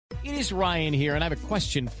It is Ryan here, and I have a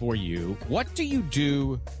question for you. What do you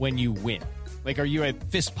do when you win? Like, are you a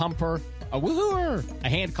fist pumper, a woohooer, a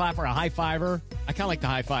hand clapper, a high fiver? I kind of like the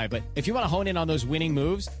high five, but if you want to hone in on those winning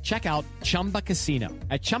moves, check out Chumba Casino.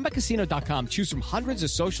 At ChumbaCasino.com, choose from hundreds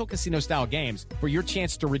of social casino-style games for your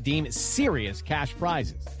chance to redeem serious cash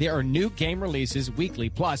prizes. There are new game releases weekly,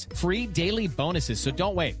 plus free daily bonuses, so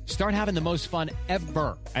don't wait. Start having the most fun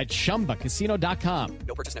ever at ChumbaCasino.com.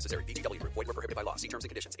 No purchase necessary. VGW Group. Void where prohibited by law. See terms and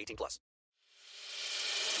conditions. 18+.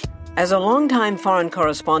 As a longtime foreign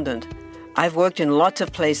correspondent, I've worked in lots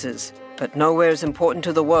of places, but nowhere as important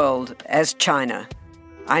to the world as China.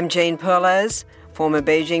 I'm Jane Perlez, former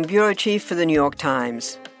Beijing bureau chief for the New York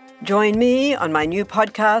Times. Join me on my new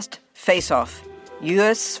podcast, Face Off,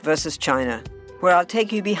 U.S. versus China, where I'll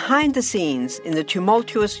take you behind the scenes in the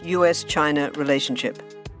tumultuous U.S.-China relationship.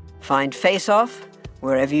 Find Face Off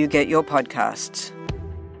wherever you get your podcasts.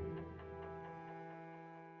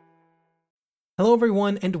 Hello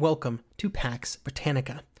everyone and welcome to Pax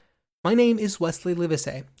Britannica. My name is Wesley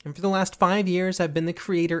Livesey, and for the last 5 years I've been the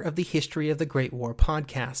creator of the History of the Great War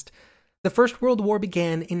podcast. The First World War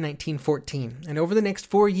began in 1914, and over the next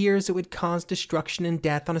 4 years it would cause destruction and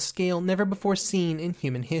death on a scale never before seen in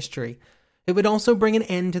human history. It would also bring an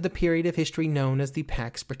end to the period of history known as the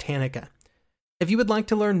Pax Britannica. If you would like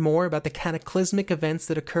to learn more about the cataclysmic events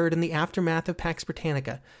that occurred in the aftermath of Pax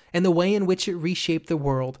Britannica and the way in which it reshaped the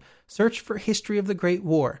world, search for History of the Great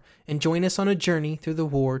War and join us on a journey through the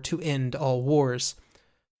war to end all wars.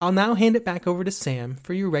 I'll now hand it back over to Sam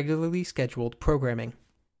for your regularly scheduled programming.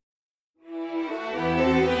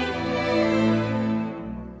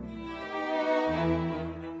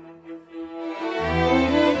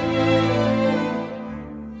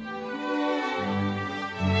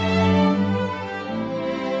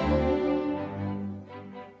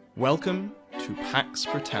 Welcome to Pax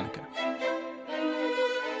Britannica.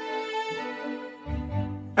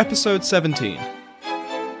 Episode 17.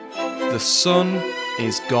 The sun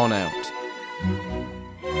is gone out.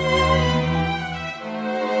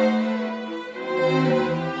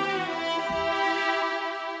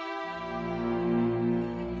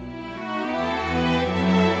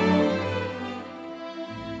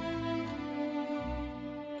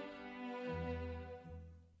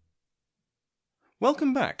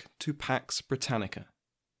 Welcome back to Pax Britannica.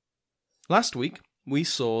 Last week, we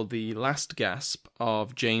saw the last gasp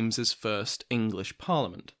of James's first English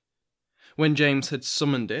Parliament. When James had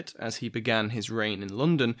summoned it as he began his reign in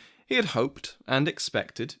London, he had hoped and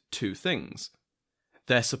expected two things: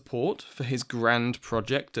 their support for his grand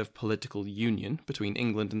project of political union between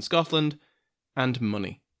England and Scotland, and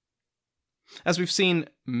money. As we've seen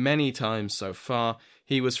many times so far,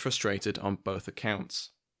 he was frustrated on both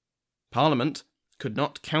accounts. Parliament could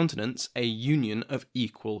not countenance a union of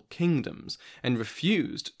equal kingdoms, and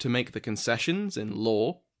refused to make the concessions in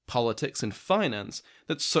law, politics, and finance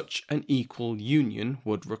that such an equal union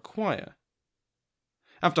would require.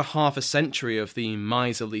 After half a century of the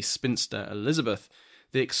miserly spinster Elizabeth,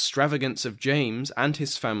 the extravagance of James and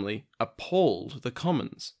his family appalled the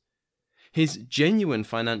Commons. His genuine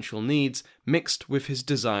financial needs mixed with his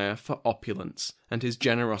desire for opulence and his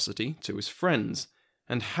generosity to his friends,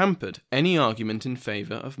 and hampered any argument in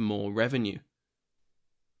favour of more revenue.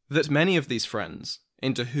 That many of these friends,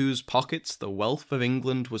 into whose pockets the wealth of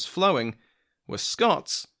England was flowing, were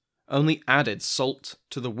Scots, only added salt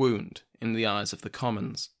to the wound in the eyes of the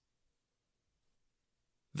Commons.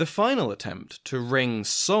 The final attempt to wring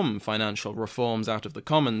some financial reforms out of the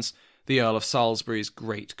Commons, the Earl of Salisbury's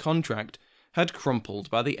Great Contract, had crumpled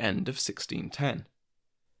by the end of 1610.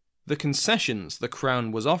 The concessions the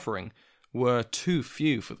Crown was offering were too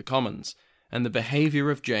few for the Commons, and the behaviour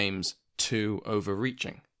of James too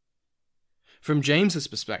overreaching. From James's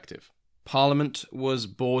perspective, Parliament was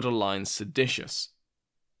borderline seditious.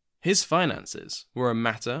 His finances were a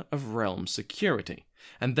matter of realm security,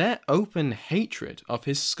 and their open hatred of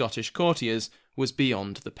his Scottish courtiers was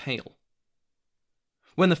beyond the pale.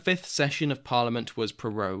 When the fifth session of Parliament was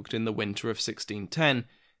prorogued in the winter of 1610,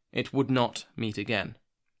 it would not meet again.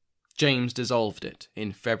 James dissolved it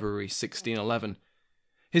in February 1611.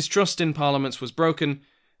 His trust in parliaments was broken,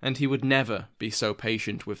 and he would never be so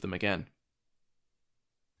patient with them again.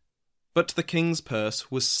 But the king's purse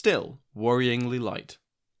was still worryingly light.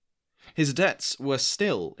 His debts were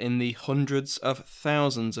still in the hundreds of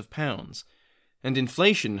thousands of pounds, and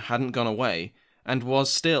inflation hadn't gone away and was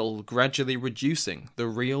still gradually reducing the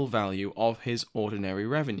real value of his ordinary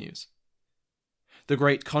revenues. The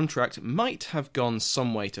Great Contract might have gone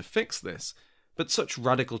some way to fix this, but such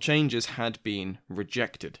radical changes had been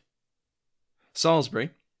rejected.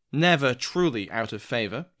 Salisbury, never truly out of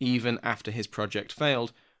favour, even after his project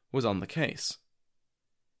failed, was on the case.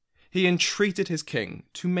 He entreated his king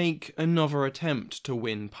to make another attempt to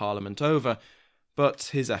win Parliament over,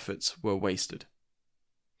 but his efforts were wasted.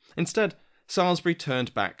 Instead, Salisbury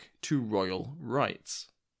turned back to royal rights.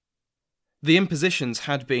 The impositions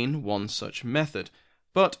had been one such method,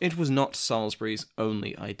 but it was not Salisbury's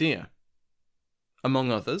only idea.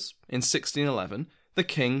 Among others, in 1611, the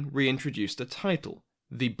king reintroduced a title,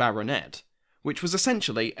 the baronet, which was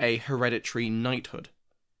essentially a hereditary knighthood.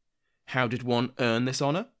 How did one earn this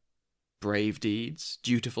honour? Brave deeds,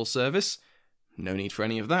 dutiful service? No need for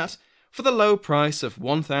any of that. For the low price of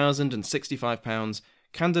 £1,065,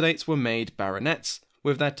 candidates were made baronets,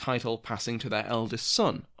 with their title passing to their eldest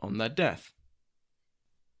son on their death.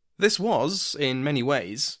 This was, in many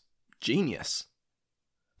ways, genius.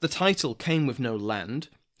 The title came with no land,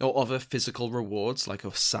 or other physical rewards like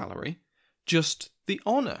a salary, just the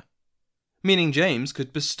honour, meaning James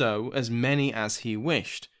could bestow as many as he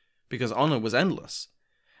wished, because honour was endless,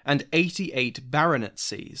 and 88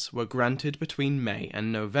 baronetcies were granted between May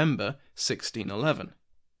and November 1611.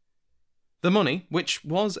 The money, which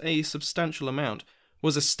was a substantial amount,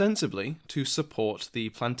 was ostensibly to support the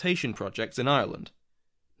plantation projects in Ireland.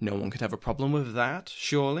 No one could have a problem with that,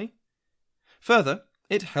 surely? Further,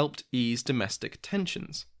 it helped ease domestic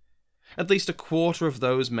tensions. At least a quarter of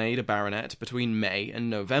those made a baronet between May and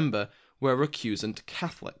November were recusant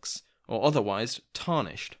Catholics, or otherwise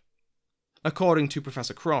tarnished. According to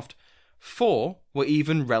Professor Croft, 4 were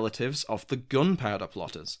even relatives of the gunpowder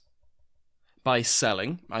plotters. By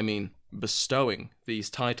selling, I mean bestowing, these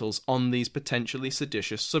titles on these potentially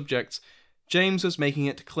seditious subjects, James was making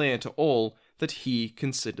it clear to all that he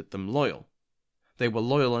considered them loyal. They were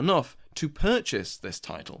loyal enough to purchase this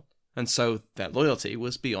title, and so their loyalty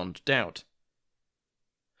was beyond doubt.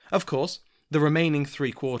 Of course, the remaining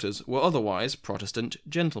 3/4 were otherwise Protestant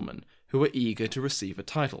gentlemen who were eager to receive a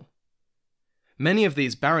title. Many of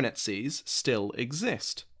these baronetcies still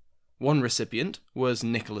exist. One recipient was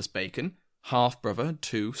Nicholas Bacon, half-brother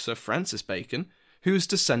to Sir Francis Bacon, whose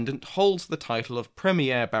descendant holds the title of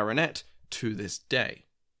Premier Baronet to this day.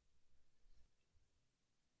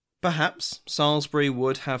 Perhaps Salisbury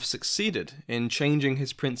would have succeeded in changing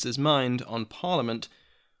his prince's mind on Parliament,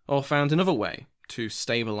 or found another way to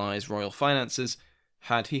stabilise royal finances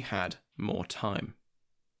had he had more time.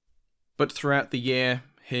 But throughout the year,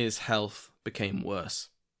 his health became worse.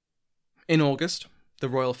 In August, the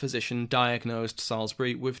royal physician diagnosed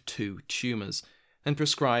Salisbury with 2 tumours and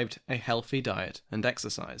prescribed a healthy diet and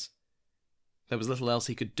exercise. There was little else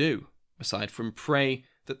he could do, aside from pray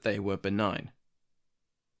that they were benign.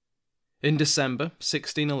 In December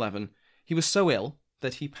 1611, he was so ill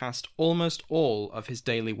that he passed almost all of his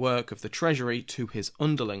daily work of the treasury to his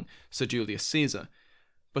underling, Sir Julius Caesar,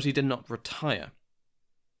 but he did not retire.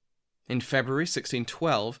 In February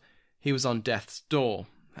 1612, he was on death's door,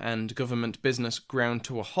 and government business ground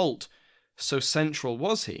to a halt, so central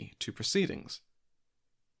was he to proceedings.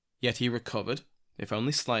 Yet he recovered, if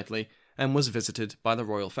only slightly, and was visited by the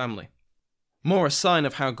royal family. More a sign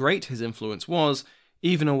of how great his influence was,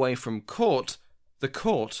 even away from court, the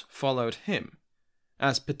court followed him,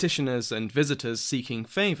 as petitioners and visitors seeking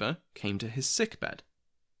favour came to his sickbed.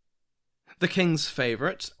 The king's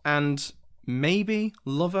favourite, and maybe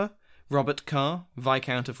lover, Robert Carr,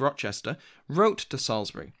 Viscount of Rochester, wrote to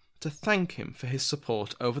Salisbury to thank him for his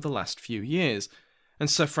support over the last few years, and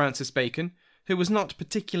Sir Francis Bacon, who was not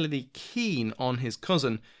particularly keen on his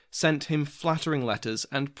cousin, sent him flattering letters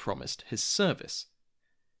and promised his service.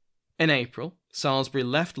 In April, Salisbury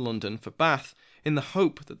left London for Bath in the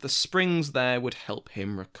hope that the springs there would help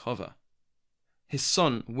him recover. His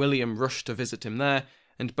son William rushed to visit him there,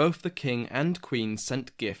 and both the king and queen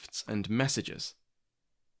sent gifts and messages.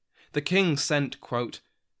 The king sent, quote,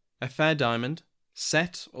 a fair diamond,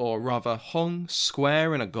 set or rather hung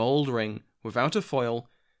square in a gold ring, without a foil,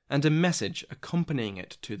 and a message accompanying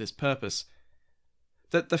it to this purpose,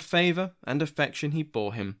 that the favour and affection he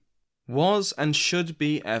bore him was and should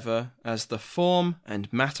be ever as the form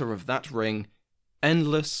and matter of that ring,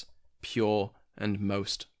 endless, pure, and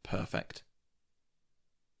most perfect.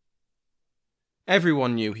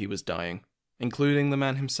 Everyone knew he was dying, including the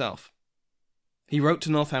man himself. He wrote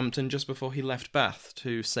to Northampton just before he left Bath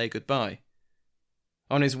to say goodbye.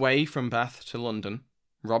 On his way from Bath to London,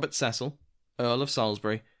 Robert Cecil, Earl of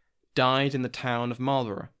Salisbury, died in the town of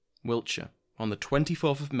Marlborough, Wiltshire, on the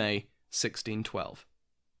 24th of May, 1612.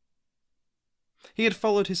 He had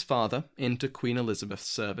followed his father into Queen Elizabeth's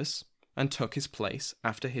service and took his place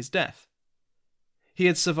after his death. He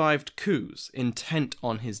had survived coups intent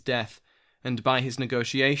on his death, and by his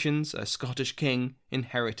negotiations a Scottish king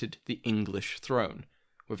inherited the English throne,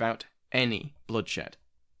 without any bloodshed.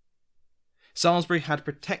 Salisbury had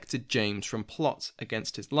protected James from plots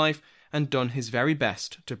against his life and done his very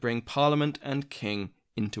best to bring Parliament and King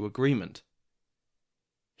into agreement.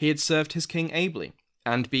 He had served his king ably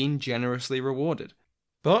and been generously rewarded,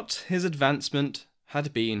 but his advancement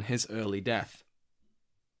had been his early death.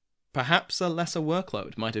 Perhaps a lesser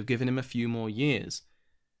workload might have given him a few more years,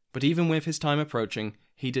 but even with his time approaching,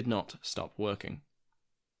 he did not stop working.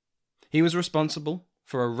 He was responsible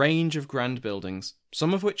for a range of grand buildings,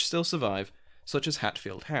 some of which still survive, such as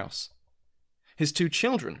Hatfield House. His two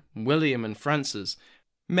children, William and Frances,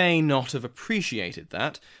 may not have appreciated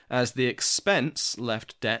that, as the expense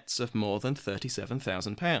left debts of more than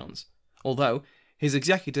 £37,000, although his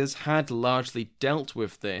executors had largely dealt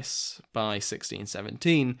with this by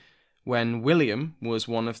 1617, when William was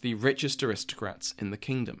one of the richest aristocrats in the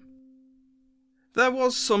kingdom. There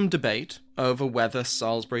was some debate over whether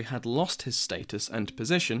Salisbury had lost his status and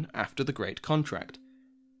position after the Great Contract,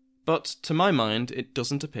 but to my mind it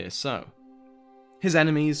doesn't appear so. His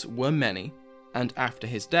enemies were many, and after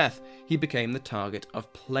his death he became the target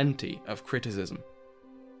of plenty of criticism.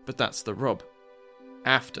 But that's the rub.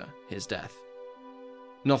 After his death.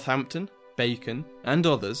 Northampton, Bacon, and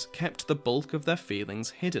others kept the bulk of their feelings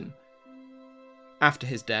hidden. After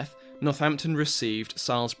his death, Northampton received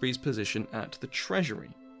Salisbury's position at the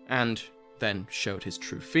Treasury, and then showed his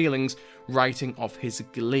true feelings, writing of his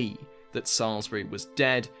glee that Salisbury was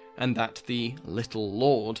dead and that the little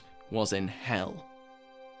lord was in hell.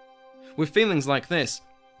 With feelings like this,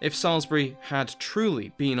 if Salisbury had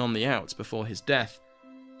truly been on the outs before his death,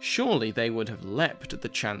 surely they would have leapt at the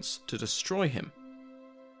chance to destroy him.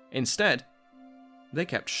 Instead, they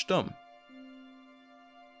kept stum.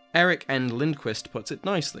 Eric N. Lindquist puts it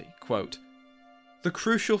nicely, quote, "The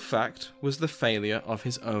crucial fact was the failure of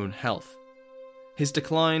his own health. His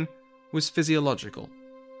decline was physiological,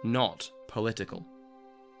 not political."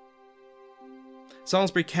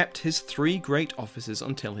 Salisbury kept his 3 great offices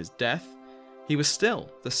until his death. He was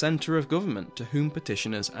still the centre of government to whom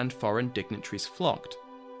petitioners and foreign dignitaries flocked.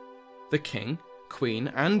 The king, queen,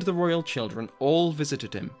 and the royal children all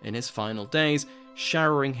visited him in his final days,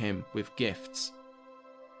 showering him with gifts.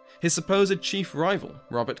 His supposed chief rival,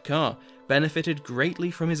 Robert Carr, benefited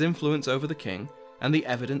greatly from his influence over the king, and the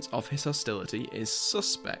evidence of his hostility is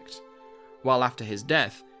suspect, while after his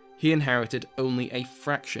death, he inherited only a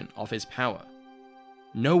fraction of his power.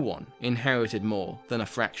 No one inherited more than a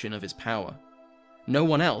fraction of his power. No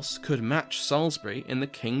one else could match Salisbury in the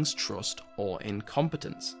king's trust or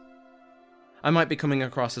incompetence. I might be coming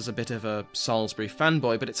across as a bit of a Salisbury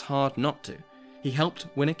fanboy, but it's hard not to. He helped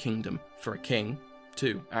win a kingdom for a king,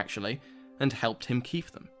 2 actually, and helped him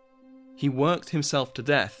keep them. He worked himself to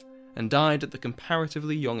death and died at the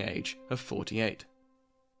comparatively young age of 48.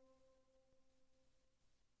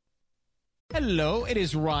 Hello, it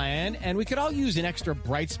is Ryan, and we could all use an extra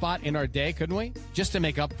bright spot in our day, couldn't we? Just to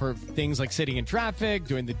make up for things like sitting in traffic,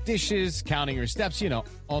 doing the dishes, counting your steps,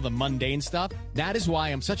 all the mundane stuff. That is why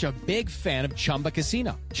I'm such a big fan of Chumba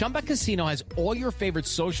Casino. Chumba Casino has all your favorite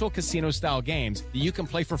social casino-style games that you can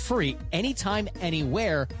play for free anytime,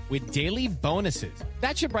 anywhere with daily bonuses.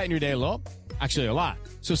 That should brighten your day a little. Actually, a lot.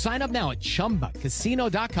 So sign up now at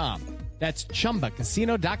ChumbaCasino.com. That's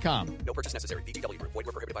ChumbaCasino.com. No purchase necessary. VGW Group. Void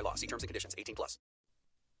where prohibited by law. See terms and conditions. 18+.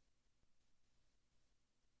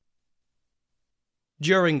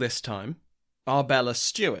 During this time, Arbella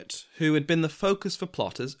Stuart, who had been the focus for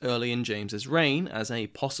plotters early in James's reign as a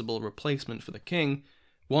possible replacement for the king,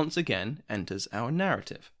 once again enters our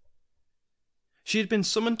narrative. She had been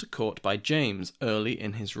summoned to court by James early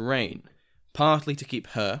in his reign, partly to keep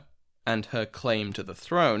her, and her claim to the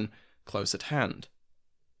throne, close at hand.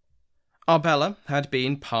 Arbella had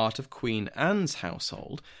been part of Queen Anne's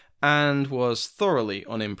household and was thoroughly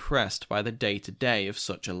unimpressed by the day-to-day of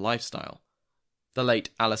such a lifestyle. The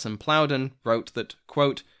late Alison Plowden wrote that,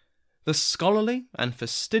 quote, "The scholarly and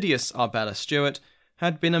fastidious Arbella Stuart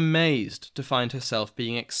had been amazed to find herself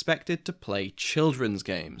being expected to play children's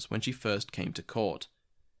games when she first came to court."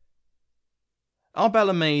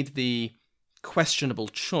 Arbella made the questionable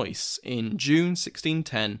choice in June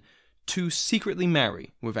 1610 to secretly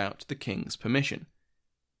marry without the king's permission.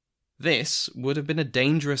 This would have been a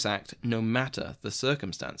dangerous act no matter the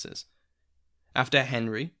circumstances. After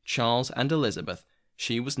Henry, Charles, and Elizabeth,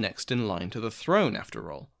 she was next in line to the throne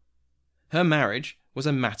after all. Her marriage was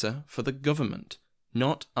a matter for the government,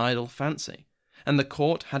 not idle fancy, and the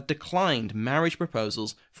court had declined marriage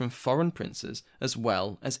proposals from foreign princes as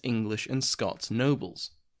well as English and Scots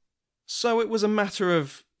nobles. So it was a matter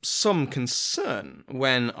of some concern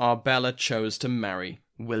when Arbella chose to marry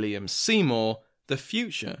William Seymour, the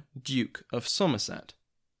future Duke of Somerset.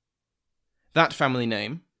 That family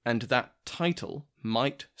name, and that title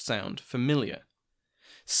might sound familiar.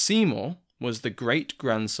 Seymour was the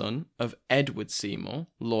great-grandson of Edward Seymour,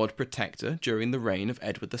 Lord Protector during the reign of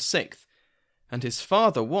Edward VI, and his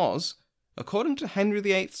father was, according to Henry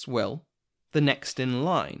VIII's will, the next in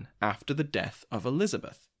line after the death of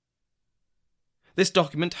Elizabeth. This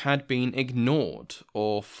document had been ignored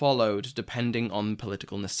or followed depending on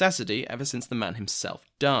political necessity ever since the man himself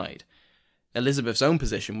died. Elizabeth's own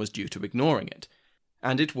position was due to ignoring it,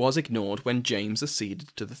 and it was ignored when James acceded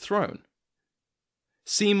to the throne.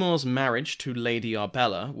 Seymour's marriage to Lady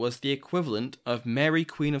Arbella was the equivalent of Mary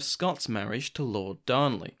Queen of Scots' marriage to Lord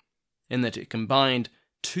Darnley, in that it combined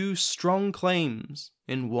two strong claims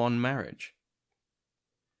in one marriage.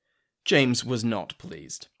 James was not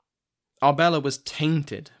pleased. Arbella was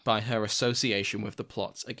tainted by her association with the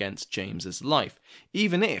plots against James's life,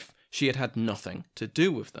 even if she had had nothing to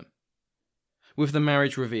do with them. With the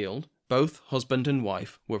marriage revealed, both husband and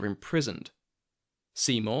wife were imprisoned.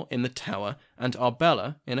 Seymour in the Tower and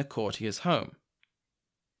Arbella in a courtier's home.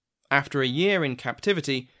 After a year in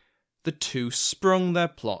captivity, the two sprung their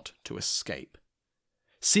plot to escape.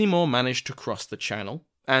 Seymour managed to cross the Channel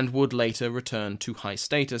and would later return to high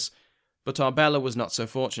status, but Arbella was not so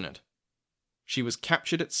fortunate. She was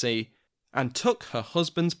captured at sea and took her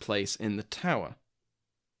husband's place in the Tower.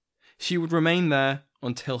 She would remain there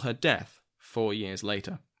until her death 4 years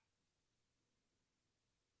later.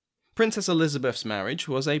 Princess Elizabeth's marriage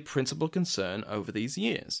was a principal concern over these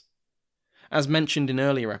years. As mentioned in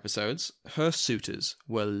earlier episodes, her suitors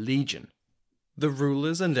were legion. The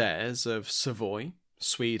rulers and heirs of Savoy,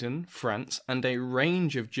 Sweden, France, and a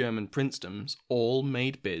range of German princedoms all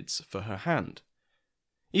made bids for her hand.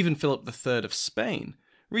 Even Philip III of Spain,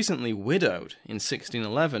 recently widowed in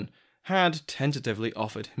 1611, had tentatively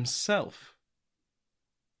offered himself.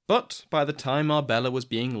 But by the time Arbella was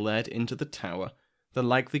being led into the Tower, the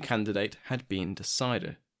likely candidate had been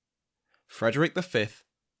decided. Frederick V,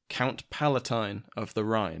 Count Palatine of the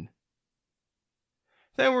Rhine.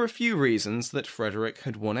 There were a few reasons that Frederick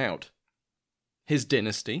had won out. His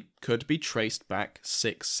dynasty could be traced back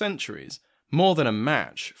 6 centuries, more than a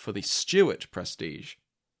match for the Stuart prestige.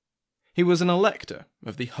 He was an elector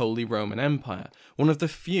of the Holy Roman Empire, one of the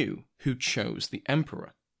few who chose the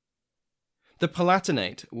emperor. The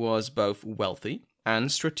Palatinate was both wealthy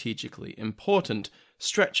and strategically important,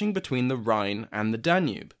 stretching between the Rhine and the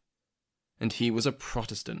Danube. And he was a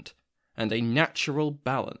Protestant, and a natural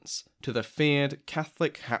balance to the feared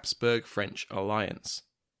Catholic Habsburg-French alliance.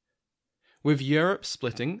 With Europe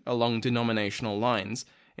splitting along denominational lines,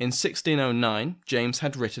 in 1609 James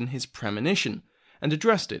had written his premonition and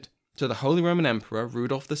addressed it to the Holy Roman Emperor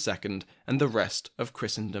Rudolph II and the rest of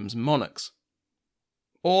Christendom's monarchs.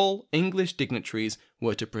 All English dignitaries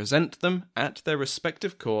were to present them at their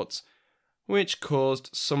respective courts, which caused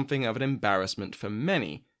something of an embarrassment for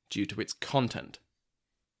many due to its content.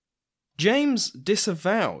 James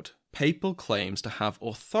disavowed papal claims to have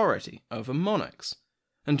authority over monarchs,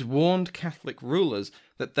 and warned Catholic rulers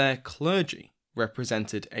that their clergy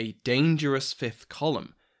represented a dangerous fifth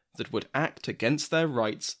column that would act against their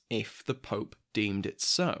rights if the Pope deemed it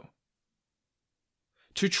so.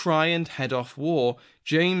 To try and head off war,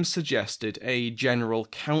 James suggested a general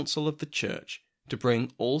council of the Church to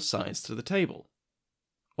bring all sides to the table.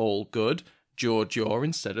 All good, jaw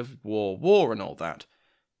instead of war and all that.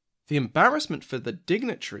 The embarrassment for the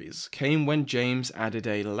dignitaries came when James added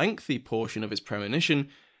a lengthy portion of his premonition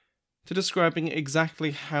to describing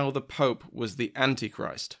exactly how the Pope was the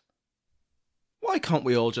Antichrist. Why can't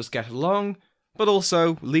we all just get along? But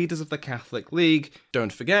also, leaders of the Catholic League,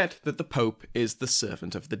 don't forget that the Pope is the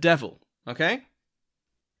servant of the devil, okay?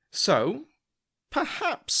 So,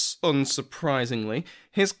 perhaps unsurprisingly,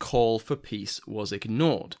 his call for peace was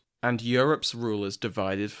ignored, and Europe's rulers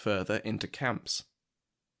divided further into camps.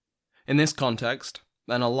 In this context,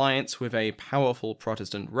 an alliance with a powerful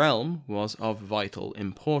Protestant realm was of vital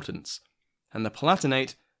importance, and the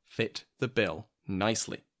Palatinate fit the bill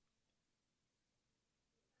nicely.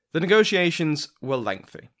 The negotiations were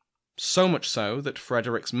lengthy, so much so that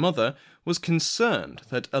Frederick's mother was concerned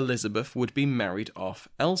that Elizabeth would be married off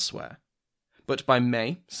elsewhere. But by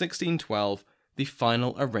May 1612, the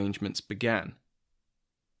final arrangements began.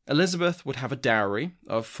 Elizabeth would have a dowry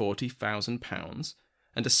of £40,000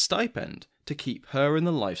 and a stipend to keep her in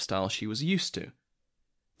the lifestyle she was used to.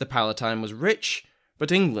 The Palatine was rich,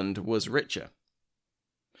 but England was richer.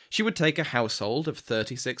 She would take a household of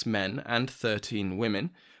 36 men and 13 women,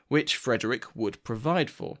 which Frederick would provide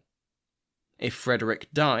for. If Frederick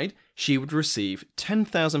died, she would receive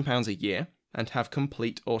 £10,000 a year and have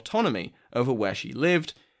complete autonomy over where she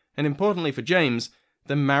lived, and importantly for James,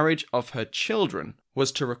 the marriage of her children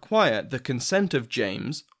was to require the consent of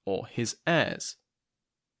James or his heirs.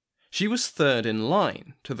 She was third in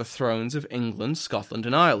line to the thrones of England, Scotland,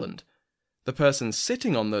 and Ireland. The person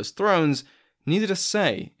sitting on those thrones needed a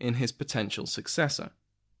say in his potential successor.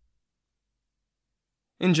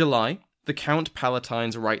 In July, the Count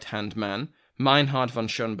Palatine's right-hand man, Meinhard von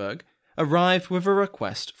Schönberg, arrived with a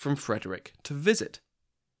request from Frederick to visit.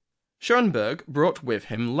 Schönberg brought with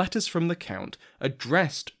him letters from the Count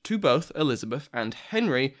addressed to both Elizabeth and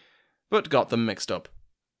Henry, but got them mixed up.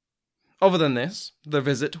 Other than this, the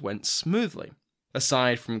visit went smoothly,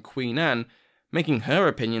 aside from Queen Anne making her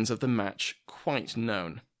opinions of the match quite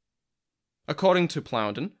known. According to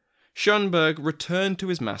Plowden, Schönberg returned to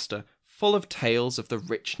his master full of tales of the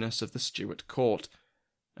richness of the Stuart court,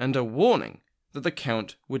 and a warning that the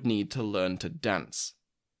Count would need to learn to dance.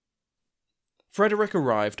 Frederick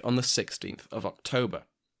arrived on the 16th of October.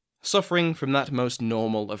 Suffering from that most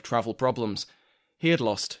normal of travel problems, he had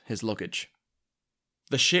lost his luggage.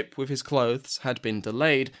 The ship with his clothes had been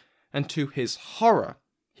delayed, and to his horror,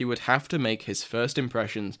 he would have to make his first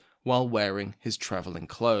impressions while wearing his travelling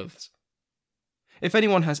clothes. If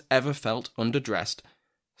anyone has ever felt underdressed,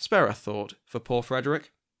 spare a thought for poor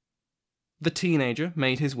Frederick. The teenager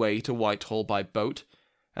made his way to Whitehall by boat,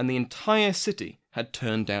 and the entire city had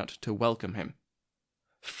turned out to welcome him.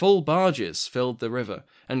 Full barges filled the river,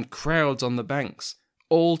 and crowds on the banks,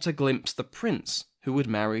 all to glimpse the prince who would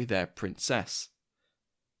marry their princess.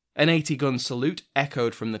 An 80-gun salute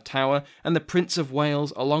echoed from the tower, and the Prince of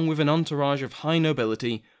Wales, along with an entourage of high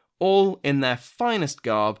nobility, all in their finest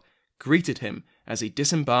garb, greeted him as he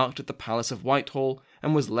disembarked at the Palace of Whitehall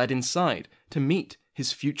and was led inside to meet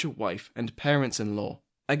his future wife and parents-in-law.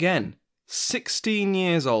 Again, 16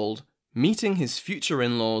 years old, meeting his future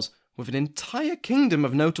in-laws with an entire kingdom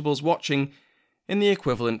of notables watching in the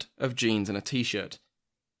equivalent of jeans and a t-shirt.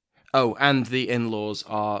 Oh, and the in-laws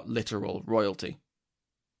are literal royalty.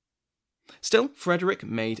 Still, Frederick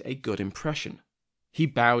made a good impression. He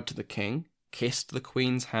bowed to the king, kissed the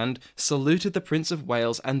Queen's hand, saluted the Prince of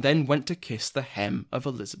Wales, and then went to kiss the hem of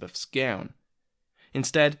Elizabeth's gown.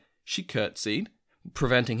 Instead, she curtsied,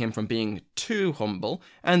 preventing him from being too humble,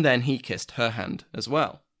 and then he kissed her hand as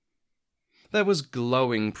well. There was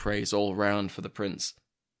glowing praise all round for the prince.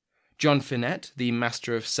 John Finette, the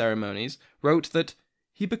master of ceremonies, wrote that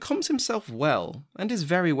he becomes himself well, and is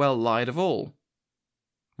very well lied of all,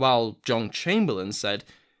 while John Chamberlain said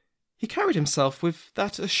he carried himself with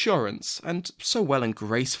that assurance, and so well and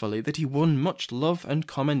gracefully that he won much love and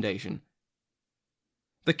commendation.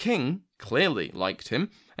 The king clearly liked him,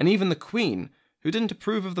 and even the Queen, who didn't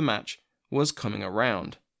approve of the match, was coming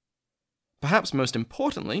around. Perhaps most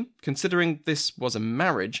importantly, considering this was a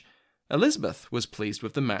marriage, Elizabeth was pleased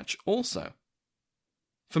with the match also.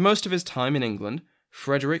 For most of his time in England,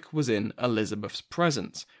 Frederick was in Elizabeth's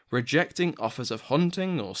presence, rejecting offers of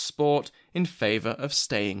hunting or sport in favour of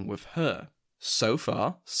staying with her. So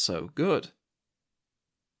far, so good.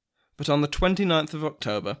 But on the 29th of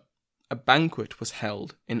October, a banquet was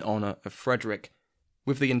held in honour of Frederick,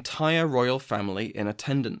 with the entire royal family in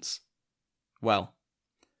attendance. Well,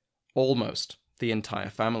 almost the entire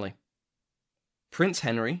family. Prince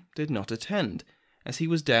Henry did not attend, as he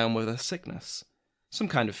was down with a sickness, some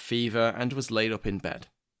kind of fever, and was laid up in bed.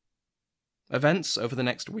 Events over the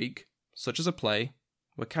next week, such as a play,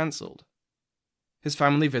 were cancelled. His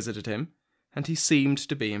family visited him, and he seemed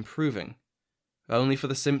to be improving, only for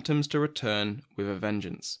the symptoms to return with a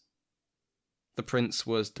vengeance. The prince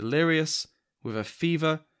was delirious, with a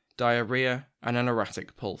fever, diarrhea, and an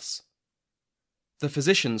erratic pulse. The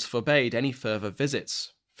physicians forbade any further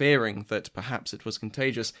visits, fearing that perhaps it was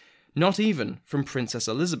contagious, not even from Princess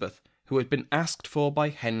Elizabeth, who had been asked for by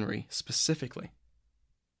Henry specifically.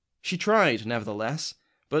 She tried, nevertheless,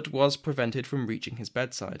 but was prevented from reaching his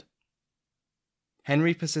bedside.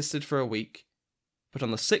 Henry persisted for a week, but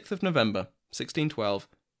on the 6th of November, 1612,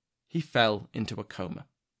 he fell into a coma.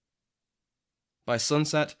 By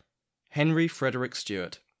sunset, Henry Frederick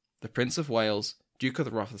Stuart, the Prince of Wales, Duke of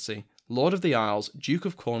Rothesay, Lord of the Isles, Duke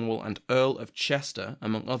of Cornwall, and Earl of Chester,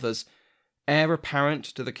 among others, heir apparent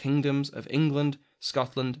to the kingdoms of England,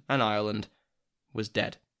 Scotland, and Ireland, was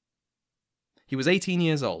dead. He was 18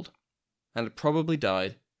 years old, and had probably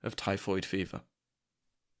died of typhoid fever.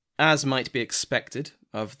 As might be expected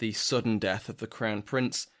of the sudden death of the Crown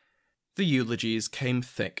Prince, the eulogies came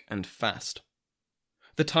thick and fast.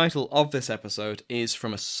 The title of this episode is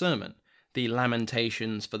from a sermon, The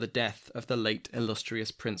Lamentations for the Death of the Late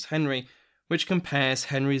Illustrious Prince Henry, which compares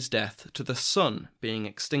Henry's death to the sun being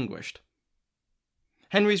extinguished.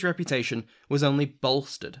 Henry's reputation was only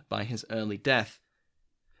bolstered by his early death.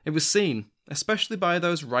 It was seen especially by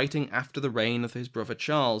those writing after the reign of his brother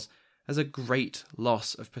Charles, as a great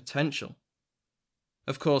loss of potential.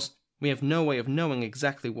 Of course, we have no way of knowing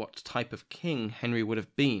exactly what type of king Henry would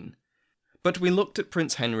have been, but we looked at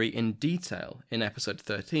Prince Henry in detail in episode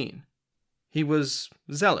 13. He was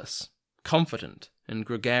zealous, confident, and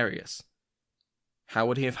gregarious. How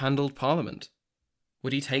would he have handled Parliament?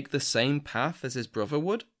 Would he take the same path as his brother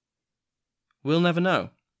would? We'll never know,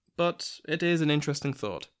 but it is an interesting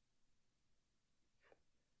thought.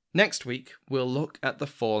 Next week, we'll look at the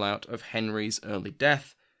fallout of Henry's early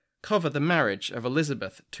death, cover the marriage of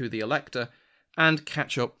Elizabeth to the Elector, and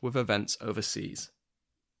catch up with events overseas.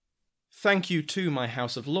 Thank you to my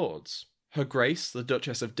House of Lords, Her Grace the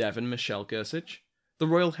Duchess of Devon Michelle Gersich, the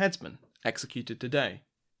Royal Headsman, executed today,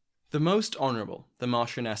 the Most Honourable the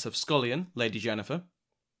Marchioness of Scullion, Lady Jennifer,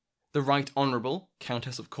 the Right Honourable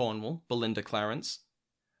Countess of Cornwall, Belinda Clarence,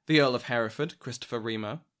 the Earl of Hereford, Christopher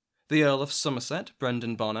Remo, the Earl of Somerset,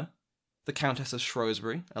 Brendan Bonner, the Countess of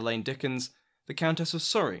Shrewsbury, Elaine Dickens, the Countess of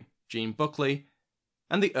Surrey, Jean Buckley,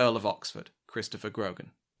 and the Earl of Oxford, Christopher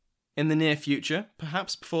Grogan. In the near future,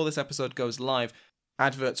 perhaps before this episode goes live,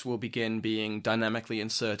 adverts will begin being dynamically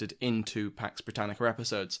inserted into Pax Britannica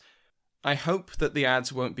episodes. I hope that the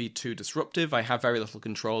ads won't be too disruptive. I have very little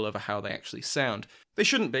control over how they actually sound. They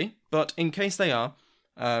shouldn't be, but in case they are,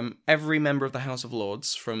 every member of the House of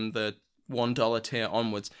Lords, from the $1 tier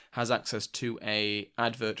onwards, has access to a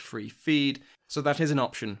advert-free feed, so that is an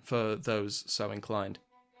option for those so inclined.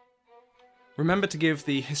 Remember to give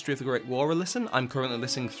the History of the Great War a listen. I'm currently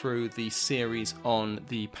listening through the series on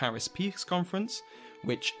the Paris Peace Conference,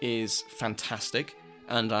 which is fantastic,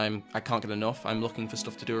 and I can't get enough. I'm looking for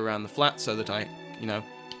stuff to do around the flat so that I,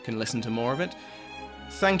 can listen to more of it.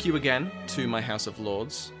 Thank you again to my House of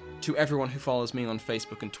Lords, to everyone who follows me on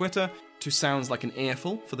Facebook and Twitter, to Sounds Like an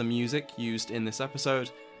Earful for the music used in this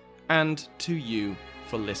episode, and to you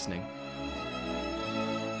for listening.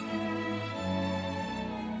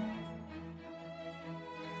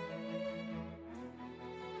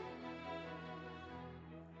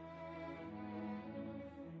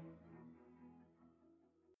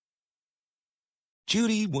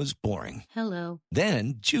 Judy was boring. Hello.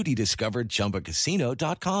 Then Judy discovered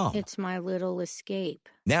ChumbaCasino.com. It's my little escape.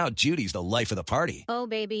 Now Judy's the life of the party. Oh,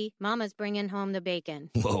 baby, mama's bringing home the bacon.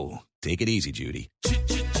 Whoa, take it easy, Judy.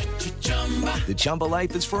 The Chumba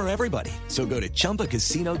life is for everybody. So go to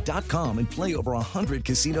ChumbaCasino.com and play over 100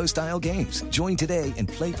 casino-style games. Join today and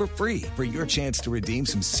play for free for your chance to redeem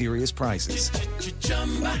some serious prizes.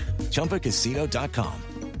 ChumbaCasino.com.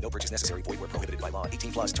 No purchase necessary. Void where prohibited by law.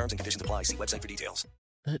 18 plus terms and conditions apply. See website for details.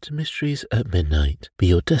 Let Mysteries at Midnight be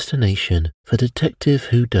your destination for detective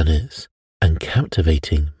whodunits and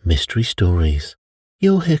captivating mystery stories.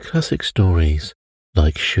 You'll hear classic stories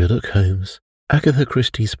like Sherlock Holmes, Agatha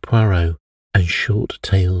Christie's Poirot, and short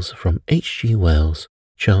tales from H.G. Wells,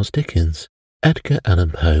 Charles Dickens, Edgar Allan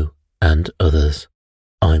Poe, and others.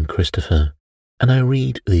 I'm Christopher, and I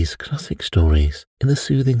read these classic stories in the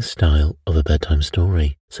soothing style of a bedtime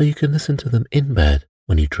story, so you can listen to them in bed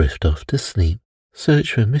when you drift off to sleep.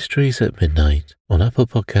 Search for Mysteries at Midnight on Apple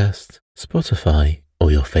Podcasts, Spotify,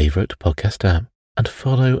 or your favourite podcast app, and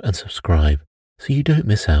follow and subscribe so you don't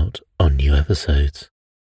miss out on new episodes.